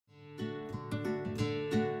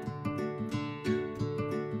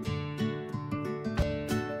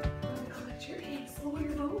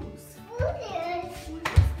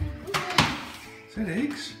that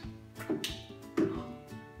eggs?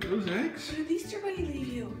 Are those eggs? What did Easter Bunny leave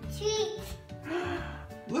you? Treats.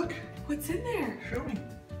 Look. What's in there? Show me.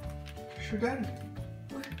 Show Daddy.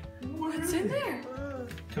 What's in there?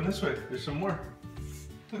 Come this way. There's some more.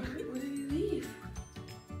 Look. What did he leave?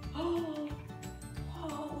 Oh,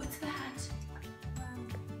 whoa, what's that?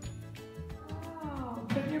 Oh,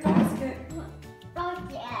 put it in your basket. Oh,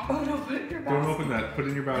 yeah. Oh no, put it in your basket. Don't open that. Put it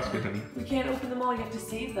in your basket, honey. We can't open them all, you have to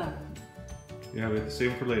save them. Yeah, we have to save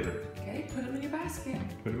them for later. Okay, put them in your basket.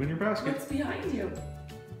 Put them in your basket. What's behind you?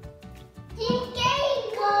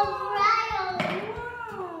 Wow. Wow.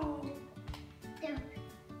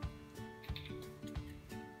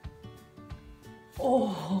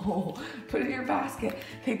 Oh, put it in your basket.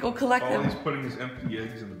 Okay, go collect All them. he's putting is empty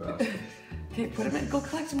eggs in the basket. Okay, put them in. Go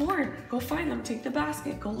collect more. Go find them. Take the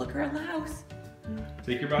basket. Go look around the house.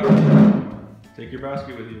 Take your basket. Take your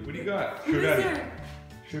basket with you. What do you got? What Show is Daddy. there?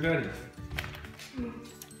 Show Daddy.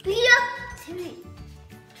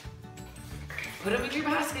 Put them in your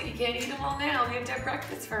basket. You can't eat them all now. We have to have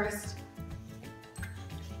breakfast first.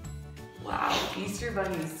 Wow, Easter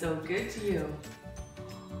Bunny is so good to you.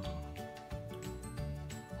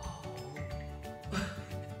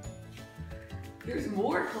 There's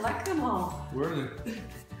more. Collect them all. Where are they?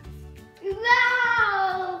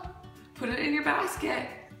 No. Put it in your basket.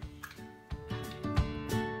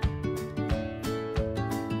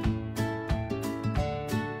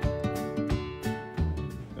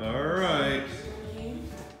 All right.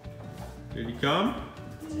 Did he come?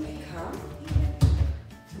 Did he come?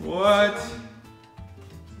 What?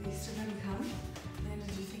 Did Easter Bunny come? And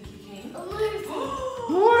did you think he came? What?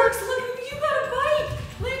 Brooks, look at me. You got a bike.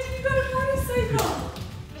 Landon, you got a motorcycle.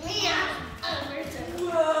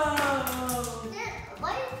 Whoa.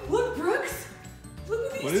 Look, Brooks. Look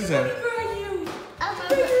what What Easter is that? Bunny brought you.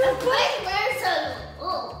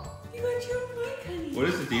 You got your own bike, honey. What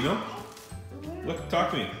is it, Dino? Look,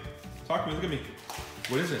 talk to me. Talk to me. Look at me.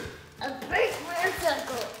 What is it? A big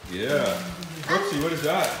motorcycle. Yeah. Brooksy, what is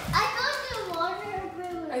that? I thought the water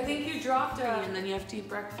balloon. I think you dropped her and then you have to eat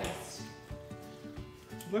breakfast.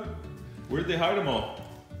 Look. Where'd they hide them all?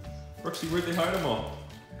 Brooksy, where'd they hide them all?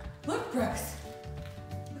 Look, Brooks.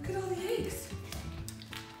 Look at all the eggs.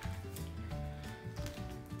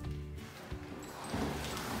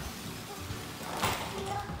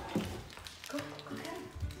 Go get them.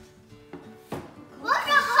 Look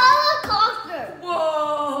a helicopter.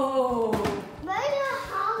 Whoa. Make a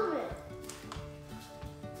helmet.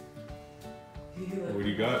 What do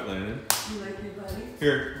you got, Landon? You like your buddy?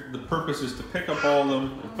 Here, the purpose is to pick up all of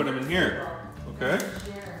them and put them in here. Okay?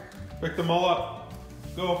 Pick them all up.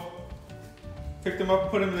 Go. Pick them up,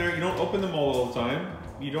 put them in there. You don't open them all the time.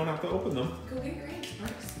 You don't have to open them. Go get your eggs,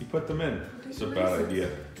 Brooks. You put them in. Okay, It's a what bad is it? idea.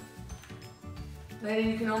 Lady,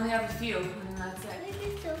 you can only have a few, and then that's it.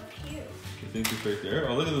 This is so cute. You think it's right there?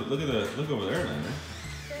 Oh, look over there, Landon.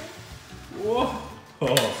 Whoa.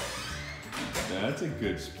 Oh, that's a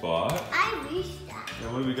good spot. I reached that.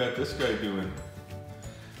 Now what do we got this guy doing?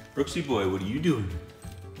 Brooksy boy, what are you doing?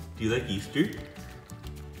 Do you like Easter?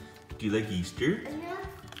 Do you like Easter? And now,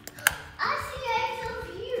 I see eggs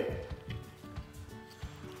over here.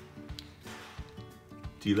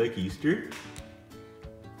 Do you like Easter?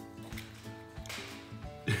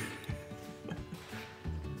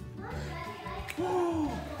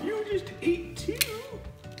 Oh, you just ate two.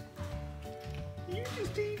 You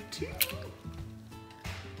just ate two.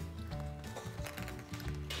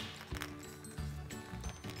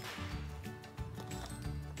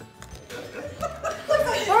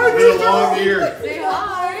 Long ear. Say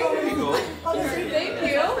hi. There you go. Say thank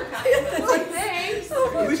you. Say thanks.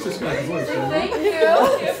 At least it's got voice. Thank you.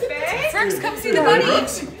 Brooks, come see the bunny.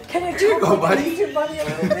 Can I Here you go, buddy. your buddy a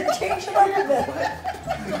little bit? Change it up a bit.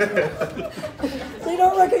 They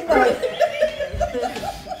don't recognize.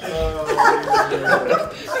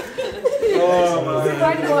 Oh my.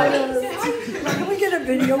 Can we get a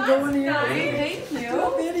video going here? Thank you. A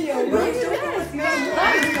video.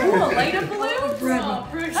 That's cool. Light up balloon.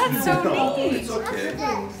 That's so neat. Okay.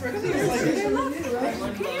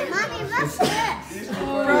 Mommy, what's this?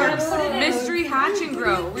 Mystery Hatch and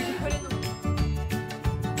Grow. We can put in the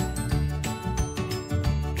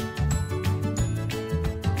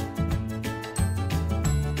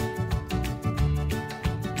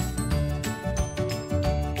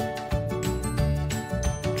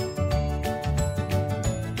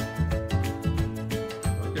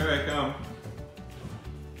Okay, come.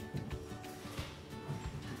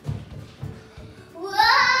 Whoa!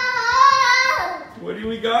 What do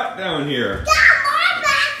we got down here? Got more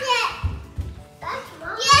basket! That's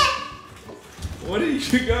mom. Yeah! What do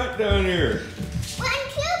you got down here? 1,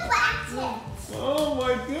 2 baskets. Oh, Oh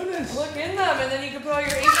my goodness. Look in them, and then you can put all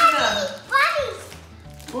your eggs in them. Bunnies.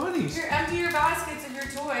 Bunnies. Here, empty your baskets of your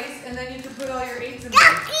toys, and then you can put all your eggs in them.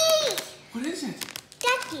 Duckies. What is it?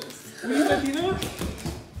 Duckies. What are you looking at?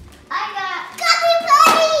 I got gummy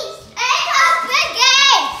bunnies. And a big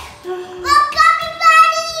egg. Look, gummy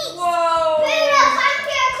bunnies. Whoa! Buddha, come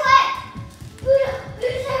here quick. Buddha,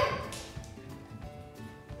 who's there?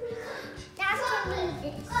 That's what we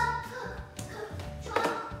did.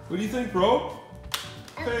 What do you think, bro?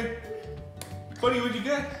 Hey. Buddy, what'd you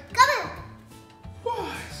get? Gummy. What?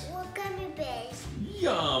 What gummy bears?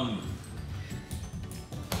 Yum.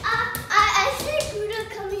 I said Buddha,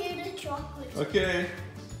 come here to chocolate. Okay.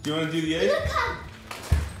 Do you want to do the egg? Buddha, come.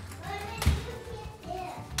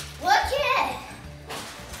 Look it.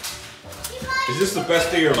 Is this the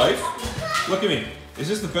best day of your life? Look at me. Is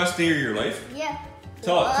this the best day of your life? Yeah.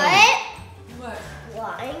 Tell me. What?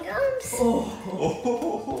 Flying gums? Oh.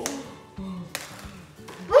 Oh.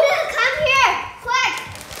 Buddha, come here! Quick!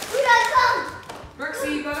 Buddha, come! Brooksy,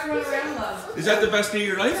 you gotta run around, love. Is that the best day of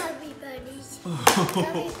your life? Gummy bunnies.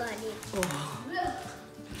 Gummy bunnies.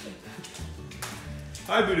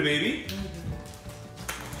 Hi, Buddha baby.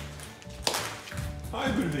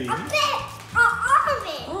 Hi, Buddha baby. A bit! All of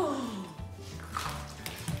it!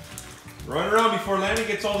 Run around before Lanny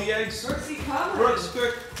gets all the eggs. Brooksy, come. Brooks,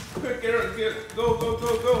 quick. Quick, get her. Go, go,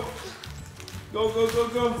 go, go. Go, go, go,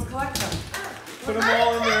 go. Let's collect them. Put them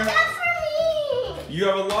all in there. That's for me! You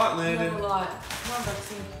have a lot, We have a Landon. lot. Come on,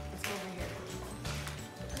 Brooksy. Let's go over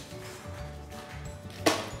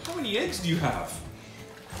here. How many eggs do you have?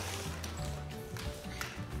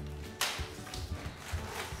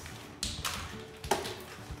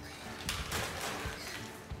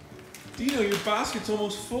 Dino, your basket's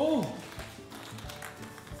almost full.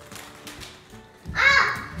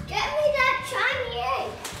 Ah! Get me that shiny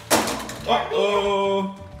egg!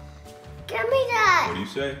 Uh-oh. Get me What that! do you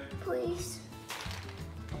say? Please.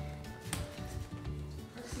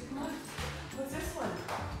 Brooksy, come on. What's this one?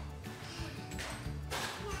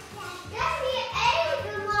 Get me an egg,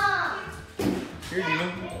 Mom! Here, Dino.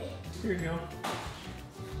 Here, Dino.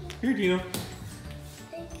 Here, Dino.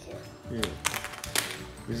 Thank you. Here.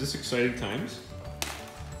 Is this exciting times?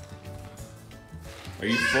 Are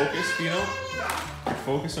you focused, Dino? You're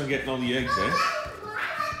focused on getting all the eggs, eh?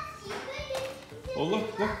 Oh,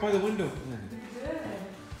 look by the window.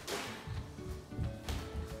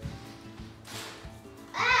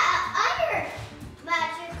 Other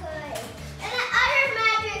magic egg. And another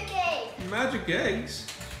magic egg. Magic eggs?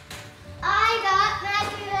 I got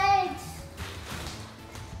magic eggs.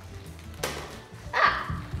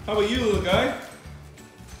 Ah. How about you, little guy?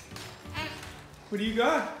 What do you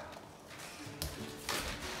got?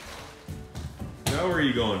 Now where are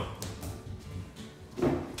you going?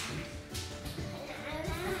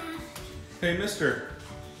 Hey, mister.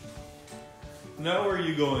 Now where are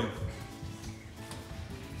you going?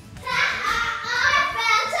 I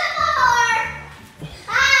found some more.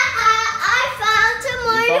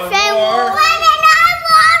 You found to say, more? When did I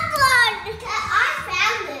want one? I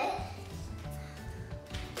found it.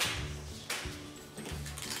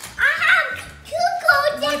 I have 2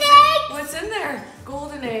 golden eggs. What's in there?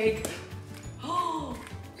 Golden egg. Oh.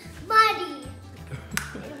 Buddy.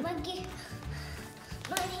 Buddy.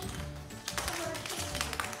 Buddy.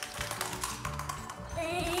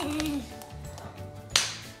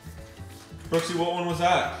 Brooksy, what one was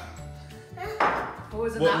that? What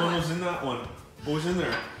was in What that one one? was in that one? What was in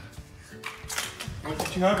there? What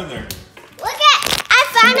did you have in there? Look at, I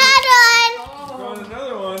found another one. Oh. Found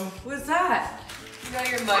another one. What's that? You got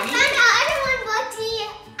your I money? found another one, Buddy.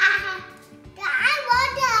 I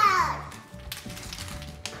want that.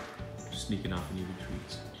 Sneaking off and eating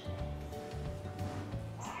treats.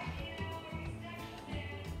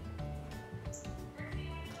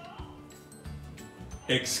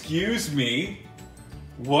 Excuse me?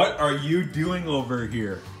 What are you doing over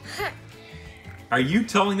here? Are you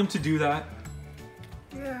telling him to do that?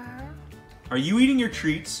 Are you eating your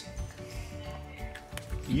treats?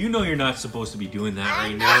 You know you're not supposed to be doing that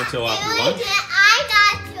right now until after lunch. I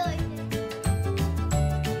got doing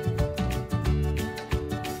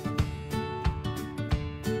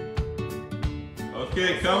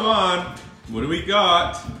Okay, come on. What do we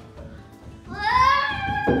got?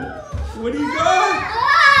 What do you got?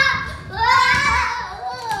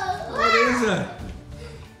 What is it?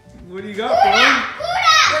 What do you got, boy?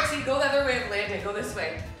 Brooksy, go the other way of landing. Go this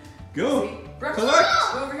way. Go. See? Brooks, Collect.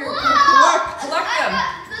 Go over here. Collect. Collect them.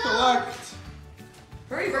 Collect.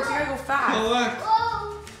 Hurry, Brooks, you gotta go fast. Collect.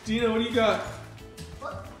 Dina, what do you got?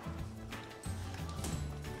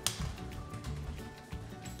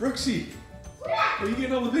 Brooksy, are you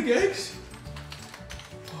getting all the big eggs?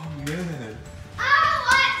 man. I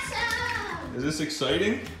want some. Is this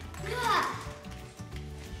exciting? Yeah.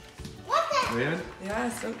 What the? Man? Yeah,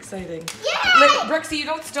 so exciting. Yeah. Brooksy, you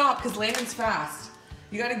don't stop because Landon's fast.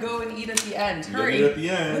 You gotta go and eat at the end. You gotta Hurry. eat at the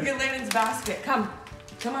end. Look at Landon's basket. Come.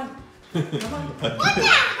 Come on. Come on. What the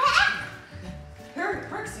heck? Hurry,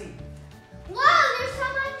 Brooksy. Whoa, there's so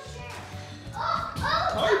much shit. Oh,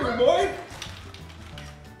 Hi, good boy.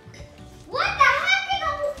 What the heck?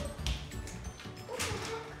 What the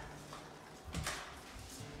heck?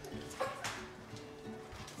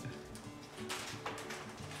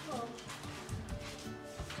 Oh.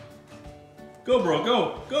 Go, bro,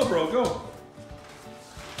 go. Go, bro, go.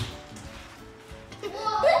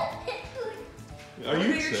 Whoa. Are Look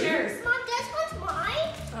you at your excited? chairs. Mom, this one's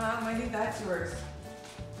mine? I think that's yours.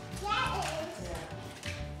 Yeah, it is. Yeah.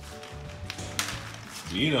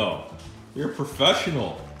 Dino, you're a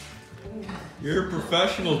professional. You're a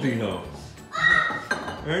professional, Dino.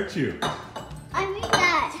 Aren't you? I mean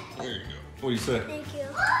that. There you go. What do you say? Thank you.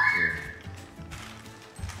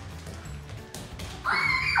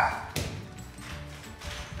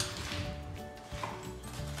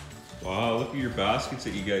 Wow, look at your baskets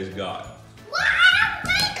that you guys got. Wow,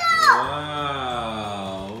 Michael!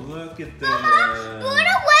 Wow, look at Mama, that.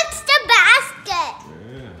 Buddha wants the basket.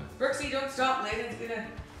 Yeah. Brooksy, don't stop. Landon's gonna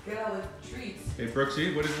get all the treats. Hey,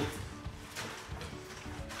 Brooksy, what is it?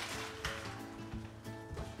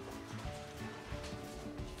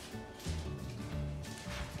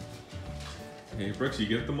 Hey, Brooksy, you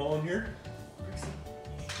get them all in here?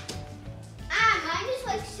 Mine is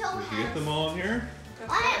like so You heavy. get them all in here?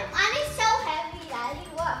 Mine is so heavy, Daddy.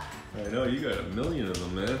 Look. I know, you got a million of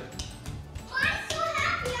them, man. I'm so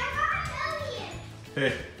happy. I got a million.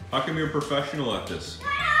 Hey, how come you're a professional at this? Dad,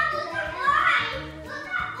 look at mine. Look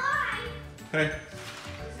at mine. Hey,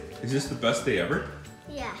 is this the best day ever?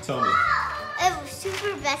 Yeah. Tell me. It was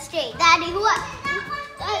super best day. Daddy, what?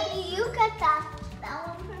 Daddy, you get that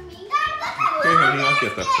one for me. Dad, look at Okay, my honey, I'll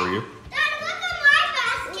get that for you. Dad, look at my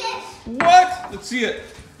basket. What? Let's see it.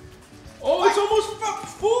 Oh, it's almost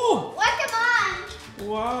full. Look at mine.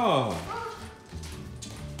 Wow.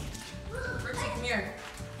 Brooksy, come here.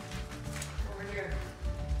 Over here.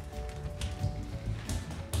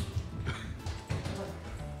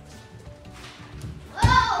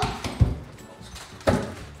 Whoa.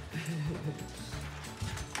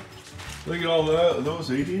 Look at all that.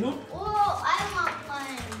 Those 18 of them? Whoa, I want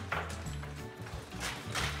one.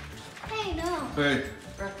 Hey, no. Hey,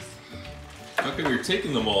 Brooks. how come you're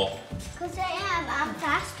taking them all? Because I am. I'm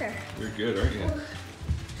faster. You're good, aren't you?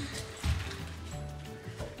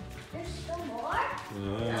 There's still more?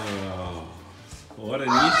 Wow. What an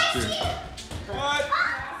I Easter. see What?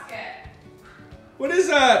 Basket. What is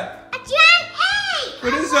that? a giant egg.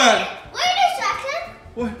 What is that? Wait a second.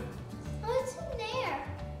 What? What's in there?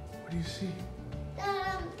 What do you see?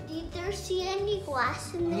 Did there see any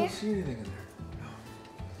glass in I there? don't see anything in there.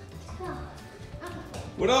 Oh.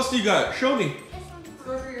 What else do you got? Show me. This one's Let's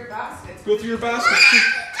go through your baskets. Go through your basket.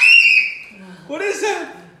 What is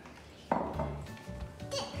that?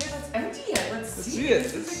 Okay, let's empty it. Let's see. see it.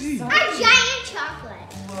 This Let's is see. a exciting. giant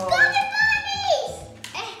chocolate. Whoa. Gummy bunnies!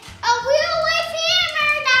 A wheel with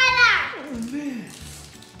hammer, Dada! Oh, man.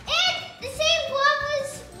 And the same glove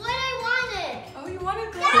as what I wanted. Oh, you want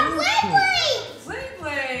to That go? Blade Play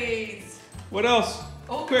plates. What else?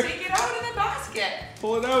 Oh, Quick. take it out of the basket.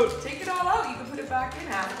 Pull it out. Take it all out. You can put it back in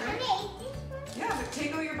after. Blade. Yeah, but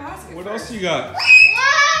take out your basket. What first. else you got?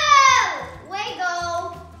 Whoa!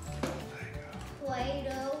 Lego.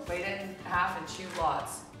 Play-Doh. Split it in half and chew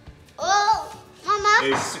lots. Oh, Mama. Hey,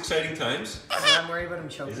 is this exciting times? I'm worried about him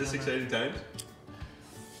choking. Is this on that. exciting times?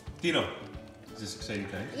 Dino, is this exciting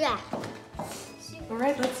times? Yeah. All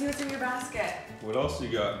right, let's see what's in your basket. What else you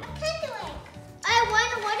got? Kindling. I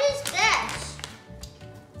wonder what is this?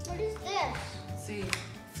 What is this? Let's see.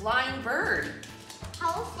 Flying bird.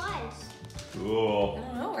 How it flies. I Cool.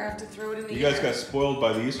 don't know. I have to throw it in the You guys air. got spoiled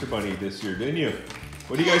by the Easter Bunny this year, didn't you?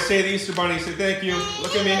 What do you guys say to the Easter Bunny? Say thank you.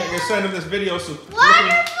 Look at me. I'm gonna send him this video. So look at me.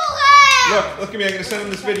 Wonderful egg. Look at me. I'm gonna send him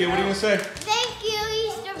this video. What are you gonna say? Thank you,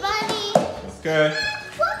 Easter Bunny. Okay.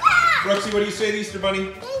 Look out. Roxy, what do you say to the Easter Bunny?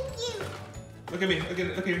 Thank you. Look at me.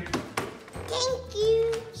 Look here. Thank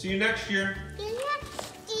you. See you next year. The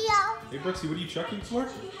next deal. Hey, Brooksy, what are you chucking for?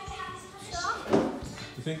 So,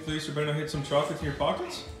 You think the Easter Bunny will hide some chocolate in your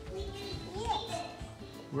pockets? yes.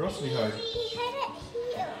 Where else did he hide? We had it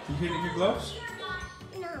here. Did you hid it in your gloves?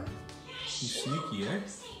 No. He's sneaky, eh?